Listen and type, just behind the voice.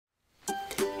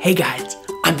Hey guys,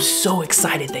 I'm so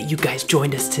excited that you guys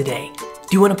joined us today. Do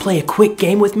you want to play a quick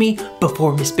game with me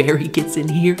before Miss Barry gets in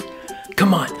here?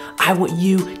 Come on, I want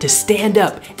you to stand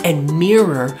up and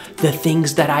mirror the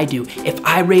things that I do. If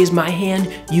I raise my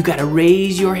hand, you gotta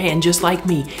raise your hand just like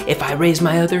me. If I raise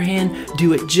my other hand,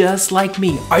 do it just like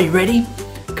me. Are you ready?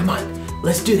 Come on,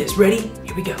 let's do this. Ready?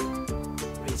 Here we go.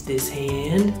 Raise this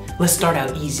hand. Let's start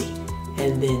out easy.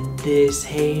 And then this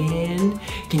hand.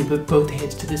 Can you put both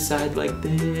hands to the side like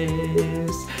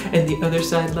this? And the other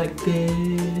side like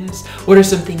this? What are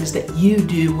some things that you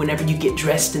do whenever you get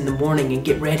dressed in the morning and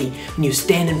get ready and you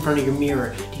stand in front of your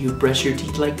mirror? Do you brush your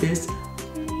teeth like this?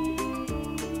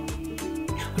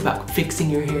 What about fixing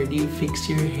your hair? Do you fix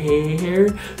your hair?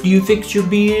 Do you fix your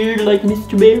beard like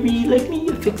Mr. Barry? Like me,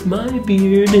 I fix my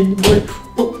beard in the morning.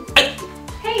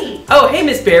 Oh, hey,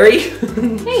 Miss Barry.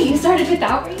 Hey, you started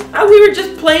without me? We were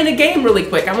just playing a game really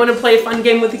quick. I want to play a fun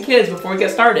game with the kids before we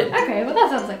get started. Okay, well that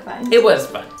sounds like fun. It was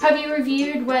fun. Have you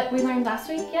reviewed what we learned last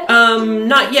week yet?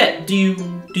 Not yet. Do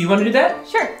you want to do that?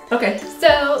 Sure. Okay.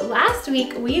 So last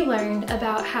week we learned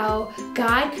about how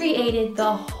God created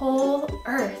the whole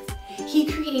earth. He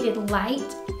created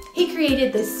light, He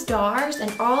created the stars and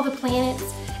all the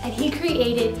planets, and He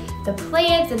created the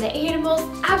plants and the animals,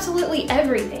 absolutely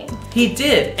everything. He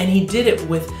did, and He did it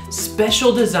with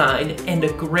special design and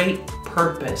a great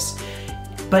purpose.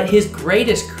 But His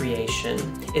greatest creation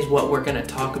is what we're going to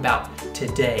talk about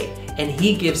today, and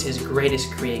He gives His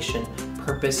greatest creation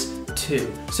purpose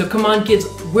too. So come on, kids,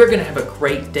 we're going to have a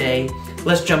great day.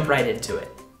 Let's jump right into it.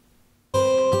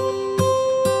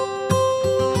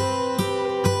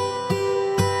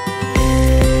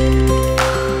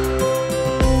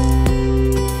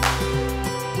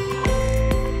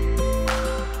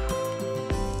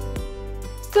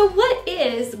 So what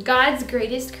is God's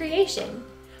greatest creation?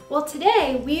 Well,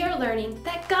 today we are learning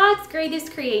that God's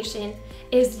greatest creation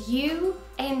is you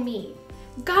and me.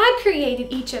 God created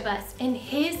each of us in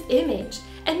His image,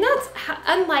 and that's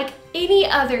unlike any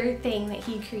other thing that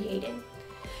He created.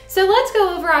 So let's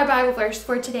go over our Bible verse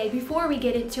for today before we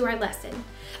get into our lesson.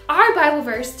 Our Bible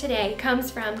verse today comes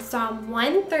from Psalm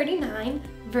 139,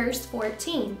 verse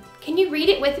 14. Can you read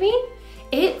it with me?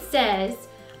 It says,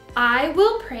 "I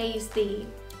will praise Thee,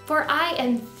 for I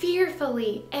am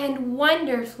fearfully and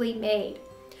wonderfully made.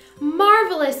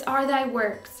 Marvelous are Thy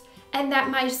works, and that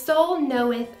my soul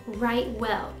knoweth right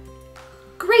well."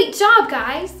 Great job,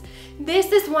 guys!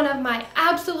 This is one of my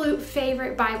absolute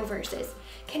favorite Bible verses.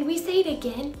 Can we say it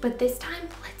again? But this time,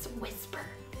 let's whisper.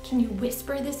 Can you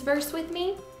whisper this verse with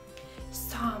me?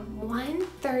 Psalm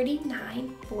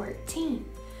 139, 14.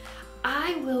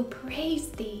 "I will praise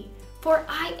Thee, for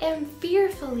I am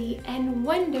fearfully and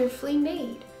wonderfully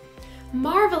made.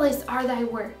 Marvelous are Thy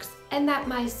works, and that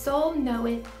my soul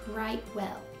knoweth right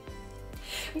well."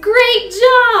 Great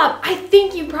job! I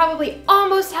think you probably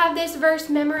almost have this verse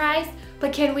memorized,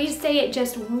 but can we say it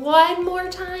just one more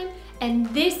time?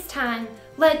 And this time,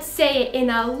 let's say it in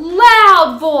a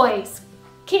loud voice.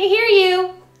 Can't hear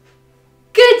you.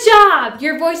 Good job!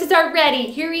 Your voices are ready.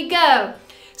 Here we go.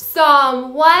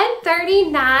 Psalm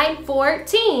 139,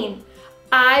 14.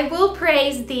 "I will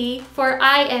praise Thee, for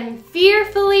I am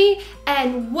fearfully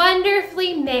and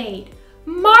wonderfully made.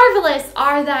 Marvelous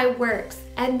are Thy works,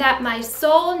 and that my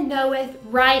soul knoweth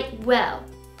right well."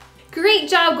 Great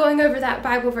job going over that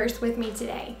Bible verse with me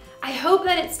today. I hope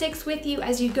that it sticks with you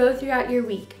as you go throughout your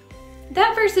week.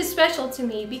 That verse is special to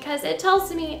me because it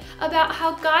tells me about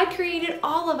how God created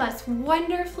all of us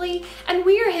wonderfully, and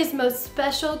we are His most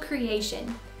special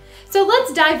creation. So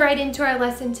let's dive right into our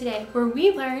lesson today, where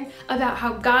we learn about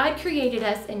how God created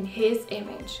us in His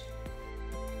image.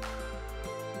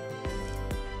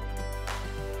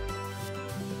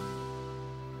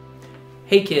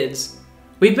 Hey kids,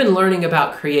 we've been learning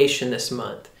about creation this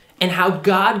month and how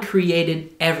God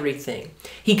created everything.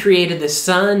 He created the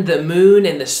sun, the moon,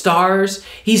 and the stars.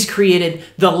 He's created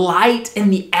the light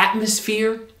and the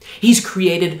atmosphere. He's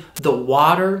created the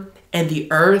water and the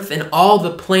earth and all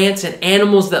the plants and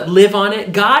animals that live on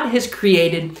it. God has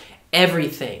created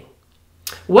everything.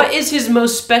 What is His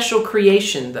most special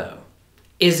creation, though?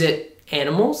 Is it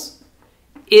animals?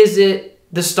 Is it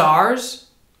the stars?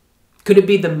 Could it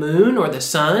be the moon or the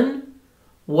sun?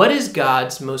 What is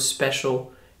God's most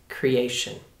special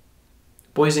creation?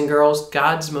 Boys and girls,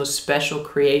 God's most special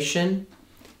creation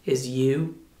is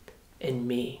you and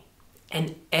me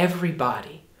and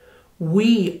everybody.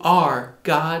 We are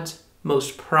God's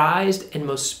most prized and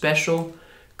most special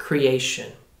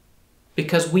creation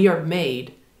because we are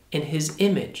made in His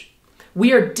image.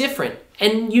 We are different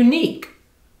and unique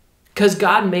because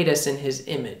God made us in His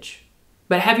image.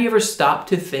 But have you ever stopped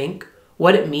to think,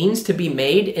 what it means to be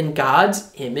made in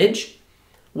God's image?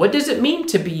 What does it mean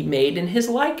to be made in his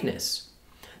likeness?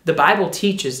 The Bible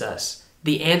teaches us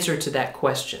the answer to that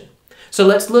question. So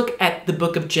let's look at the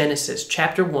book of Genesis,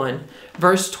 chapter 1,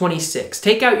 verse 26.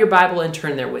 Take out your Bible and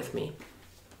turn there with me.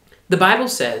 The Bible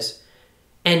says,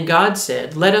 "And God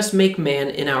said, let us make man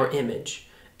in our image,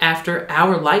 after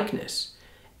our likeness,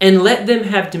 and let them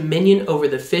have dominion over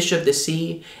the fish of the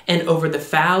sea, and over the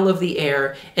fowl of the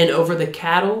air, and over the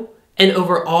cattle, and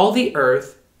over all the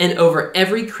earth, and over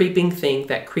every creeping thing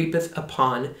that creepeth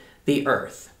upon the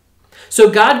earth."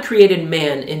 So God created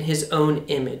man in his own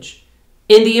image.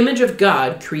 In the image of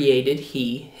God created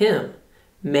he him.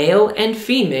 Male and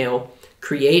female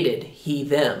created he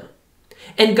them.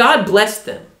 And God blessed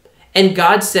them. And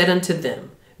God said unto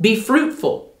them, "Be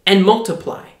fruitful and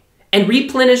multiply, and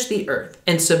replenish the earth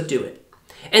and subdue it,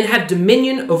 and have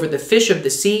dominion over the fish of the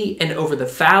sea, and over the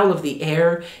fowl of the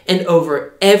air, and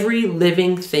over every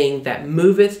living thing that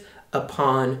moveth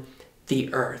upon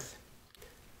the earth."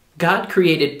 God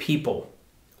created people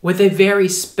with a very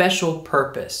special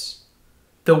purpose.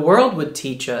 The world would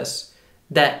teach us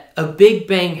that a big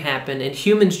bang happened and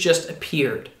humans just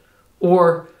appeared,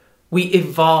 or we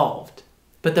evolved.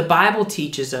 But the Bible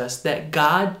teaches us that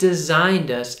God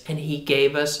designed us and he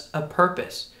gave us a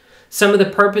purpose. Some of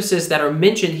the purposes that are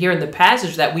mentioned here in the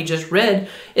passage that we just read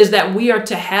is that we are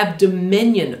to have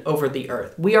dominion over the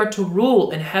earth. We are to rule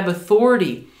and have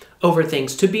authority over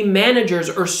things, to be managers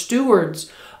or stewards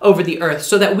over the earth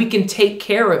so that we can take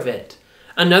care of it.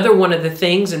 Another one of the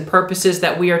things and purposes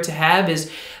that we are to have is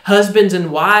husbands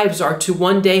and wives are to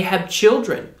one day have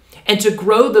children and to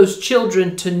grow those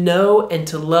children to know and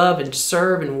to love and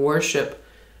serve and worship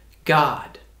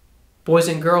God. Boys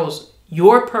and girls,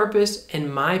 your purpose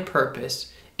and my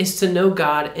purpose is to know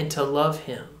God and to love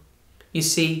him. You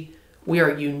see, we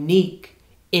are unique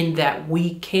in that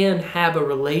we can have a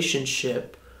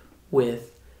relationship with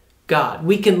God.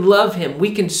 We can love him.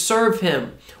 We can serve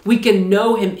him. We can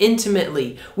know him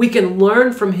intimately. We can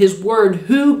learn from his word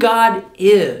who God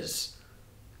is.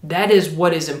 That is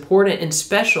what is important and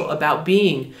special about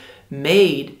being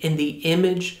made in the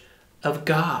image of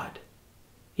God.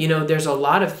 You know, there's a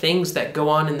lot of things that go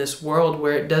on in this world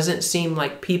where it doesn't seem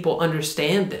like people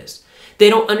understand this. They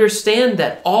don't understand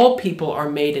that all people are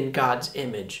made in God's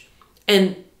image.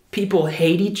 And people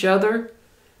hate each other.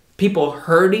 People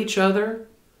hurt each other.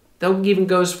 They'll even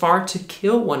go as far to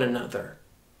kill one another.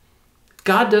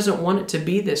 God doesn't want it to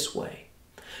be this way.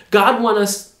 God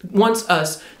wants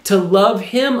us to love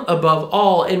him above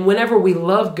all. And whenever we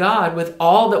love God with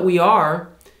all that we are,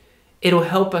 it'll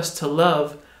help us to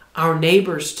love our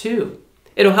neighbors too.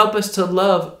 It'll help us to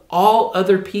love all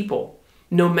other people,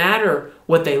 no matter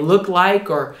what they look like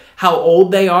or how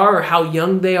old they are or how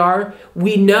young they are.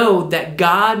 We know that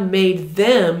God made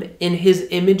them in his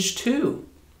image too,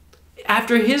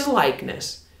 after his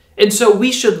likeness. And so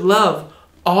we should love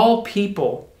all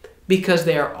people because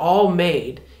they are all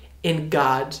made in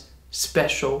God's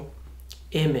special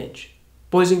image.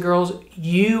 Boys and girls,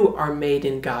 you are made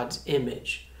in God's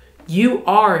image. You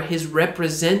are his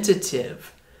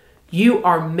representative. You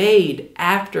are made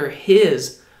after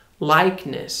his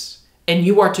likeness. And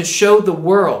you are to show the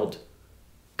world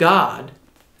God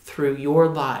through your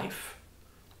life.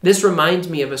 This reminds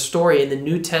me of a story in the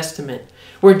New Testament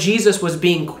where Jesus was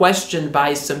being questioned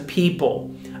by some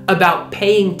people about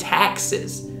paying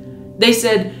taxes. They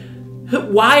said,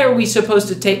 "Why are we supposed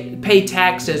to pay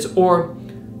taxes?" Or,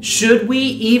 "Should we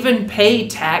even pay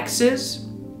taxes?"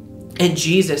 And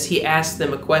Jesus, he asked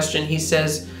them a question. He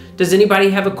says, "Does anybody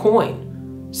have a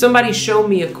coin? Somebody show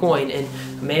me a coin." And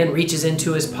a man reaches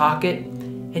into his pocket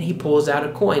and he pulls out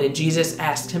a coin. And Jesus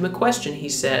asked him a question. He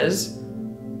says,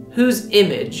 "Whose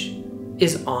image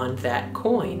is on that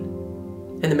coin?"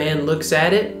 And the man looks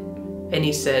at it and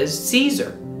he says,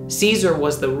 "Caesar." Caesar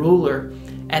was the ruler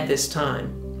at this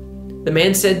time. The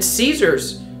man said,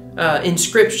 "Caesar's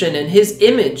inscription and his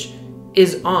image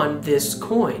is on this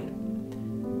coin."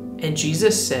 And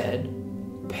Jesus said,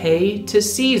 "Pay to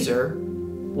Caesar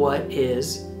what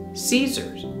is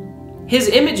Caesar's. His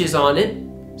image is on it,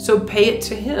 so pay it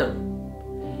to him."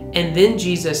 And then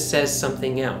Jesus says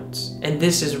something else, and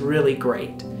this is really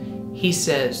great. He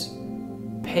says,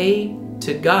 "Pay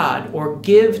to God or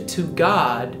give to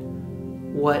God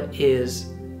what is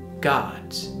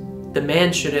God's." The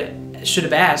man should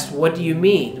have asked, "What do you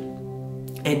mean?"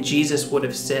 And Jesus would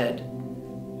have said,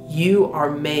 "You are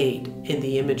made in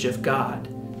the image of God.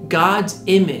 God's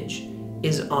image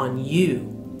is on you.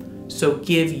 So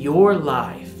give your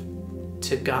life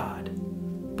to God."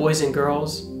 Boys and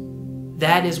girls,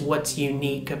 that is what's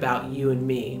unique about you and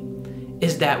me,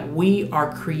 is that we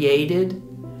are created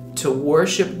to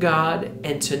worship God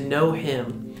and to know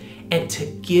Him and to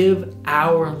give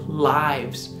our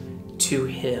lives to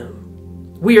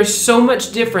Him. We are so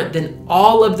much different than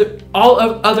all of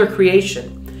other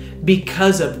creation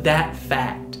because of that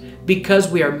fact, because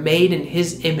we are made in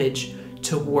His image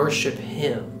to worship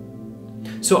Him.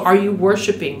 So are you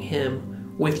worshiping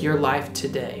Him with your life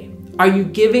today? Are you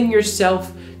giving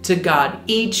yourself to God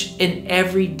each and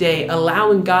every day,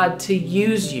 allowing God to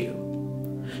use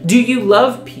you? Do you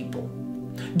love people?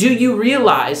 Do you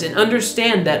realize and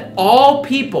understand that all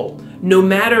people, no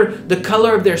matter the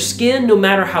color of their skin, no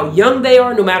matter how young they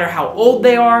are, no matter how old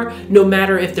they are, no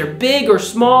matter if they're big or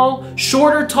small,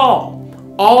 short or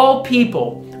tall, all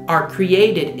people are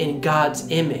created in God's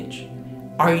image?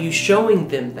 Are you showing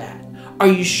them that? Are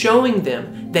you showing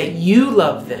them that you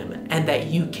love them and that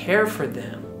you care for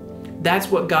them?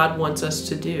 That's what God wants us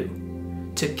to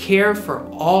do, to care for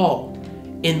all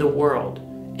in the world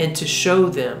and to show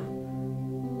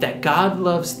them that God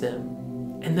loves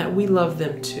them and that we love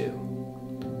them too.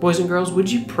 Boys and girls,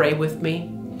 would you pray with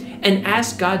me and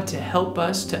ask God to help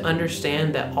us to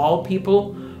understand that all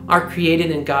people are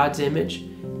created in God's image?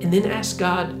 And then ask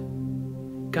God,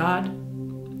 God,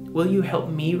 will you help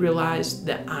me realize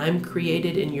that I'm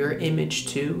created in your image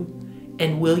too?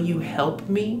 And will you help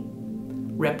me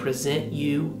represent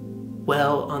you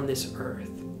well on this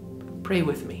earth? Pray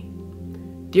with me.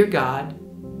 Dear God,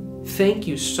 thank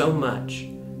you so much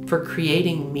for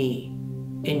creating me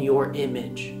in your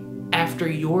image, after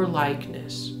your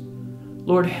likeness.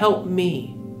 Lord, help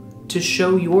me to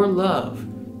show your love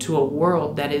to a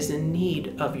world that is in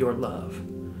need of your love.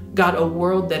 God, a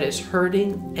world that is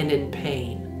hurting and in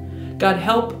pain. God,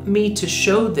 help me to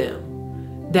show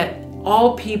them that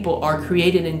all people are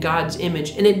created in God's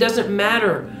image, and it doesn't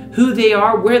matter who they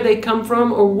are, where they come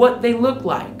from, or what they look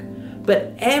like,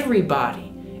 but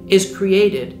everybody is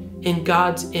created in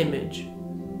God's image.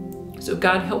 So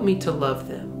God, help me to love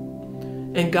them.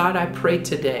 And God, I pray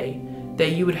today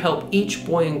that you would help each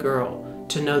boy and girl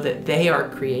to know that they are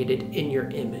created in your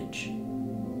image.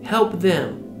 Help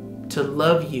them to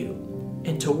love you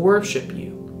and to worship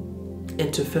you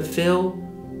and to fulfill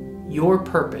your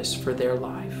purpose for their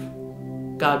life.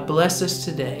 God, bless us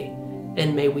today,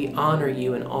 and may we honor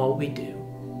you in all we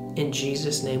do. In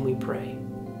Jesus' name we pray.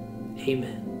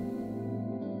 Amen.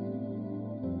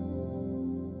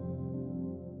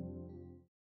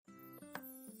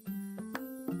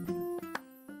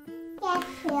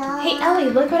 Hey Ellie,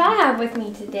 look what I have with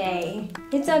me today.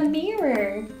 It's a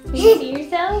mirror. Can you see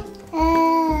yourself?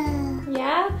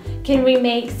 Yeah? Can we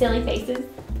make silly faces?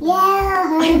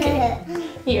 Yeah. Okay.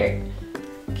 Here.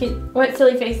 What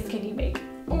silly faces can you make?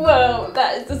 Whoa,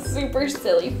 that is a super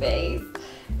silly face.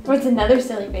 What's another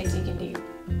silly face you can do?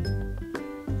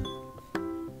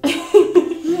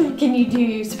 Can you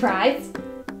do surprise?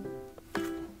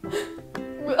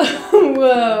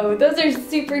 Whoa, those are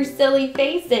super silly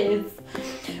faces.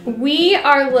 We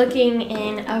are looking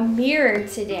in a mirror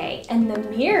today, and the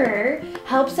mirror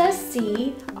helps us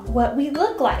see what we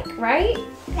look like, right?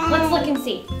 Let's look and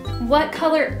see. What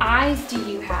color eyes do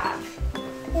you have?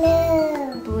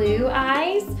 Blue. Blue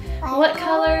eyes? What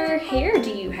color hair do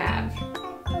you have?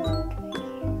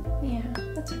 Yeah,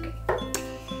 that's okay.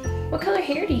 What color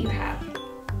hair do you have?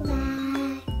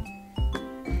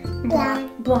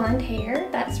 Blonde hair,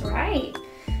 that's right.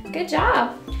 Good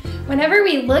job. Whenever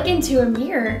we look into a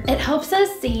mirror, it helps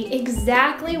us see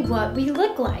exactly what we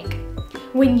look like.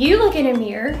 When you look in a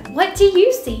mirror, what do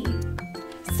you see?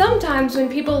 Sometimes when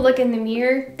people look in the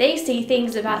mirror, they see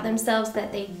things about themselves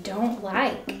that they don't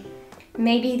like.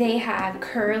 Maybe they have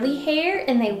curly hair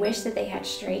and they wish that they had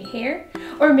straight hair.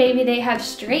 Or maybe they have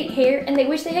straight hair and they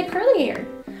wish they had curly hair.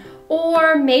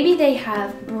 Or maybe they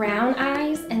have brown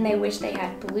eyes and they wish they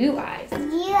had blue eyes.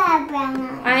 You have brown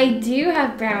eyes. I do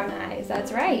have brown eyes,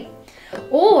 that's right.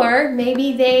 Or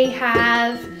maybe they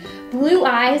have blue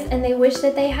eyes and they wish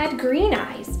that they had green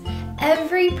eyes.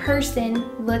 Every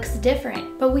person looks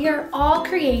different, but we are all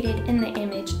created in the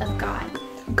image of God.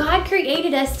 God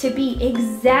created us to be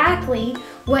exactly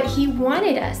what He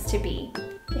wanted us to be.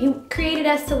 He created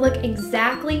us to look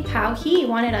exactly how He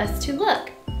wanted us to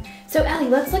look. So Ellie,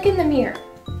 let's look in the mirror.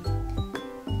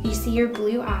 You see your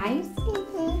blue eyes?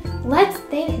 Mm-hmm. Let's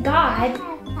thank God.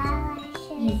 Eyelashes.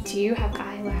 You do have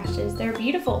eyelashes. They're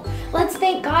beautiful. Let's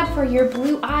thank God for your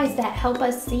blue eyes that help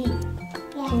us see.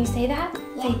 Yeah. Can you say that?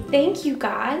 Yeah. Say, thank you,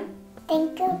 God,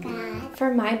 Thank you, God,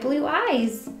 for my blue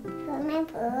eyes for my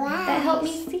blue eyes. that help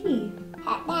me see.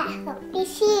 That help me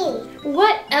see.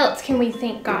 What else can we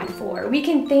thank God for? We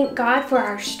can thank God for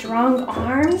our strong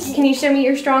arms. Can you show me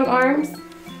your strong arms?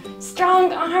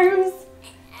 Strong arms.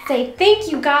 Say, thank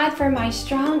you, God, for my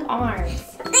strong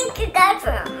arms. Thank you, God,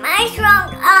 for my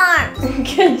strong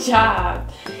arms. Good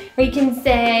job. We can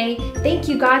say, thank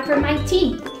you, God, for my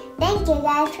teeth Thank you,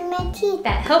 God, for my teeth.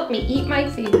 that help me eat my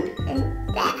food. And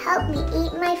that helped me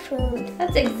eat my food.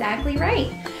 That's exactly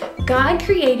right. God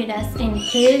created us in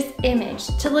His image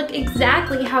to look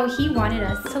exactly how He wanted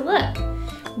us to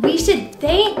look. We should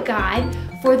thank God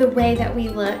for the way that we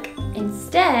look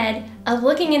instead of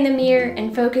looking in the mirror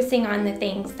and focusing on the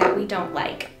things that we don't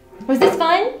like. Was this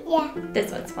fun? Yeah.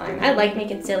 This was fun. I like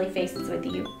making silly faces with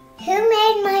you. Who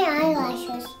made my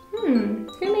eyelashes? Who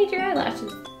made your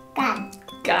eyelashes? God.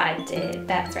 God did.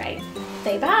 That's right.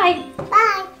 Say bye.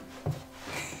 Bye.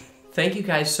 Thank you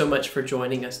guys so much for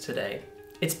joining us today.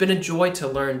 It's been a joy to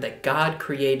learn that God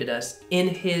created us in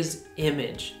His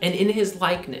image and in His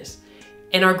likeness.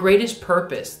 And our greatest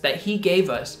purpose that He gave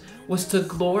us was to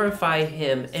glorify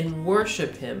Him and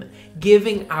worship Him,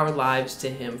 giving our lives to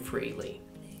Him freely.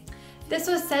 This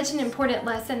was such an important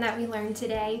lesson that we learned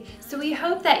today, so we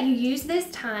hope that you use this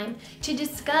time to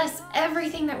discuss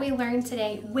everything that we learned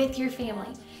today with your family.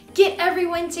 Get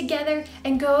everyone together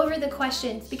and go over the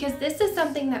questions, because this is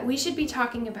something that we should be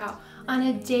talking about on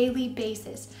a daily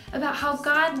basis, about how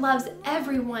God loves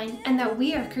everyone and that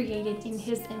we are created in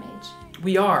His image.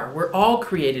 We are. We're all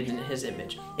created in His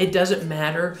image. It doesn't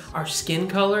matter our skin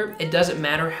color. It doesn't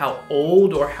matter how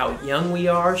old or how young we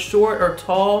are, short or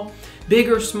tall, big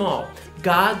or small.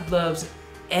 God loves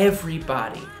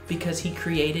everybody because He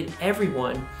created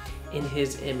everyone in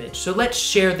His image. So let's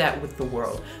share that with the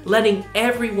world, letting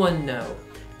everyone know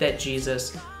that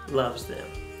Jesus loves them.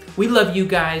 We love you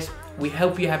guys. We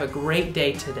hope you have a great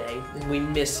day today, and we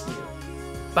miss you.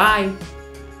 Bye.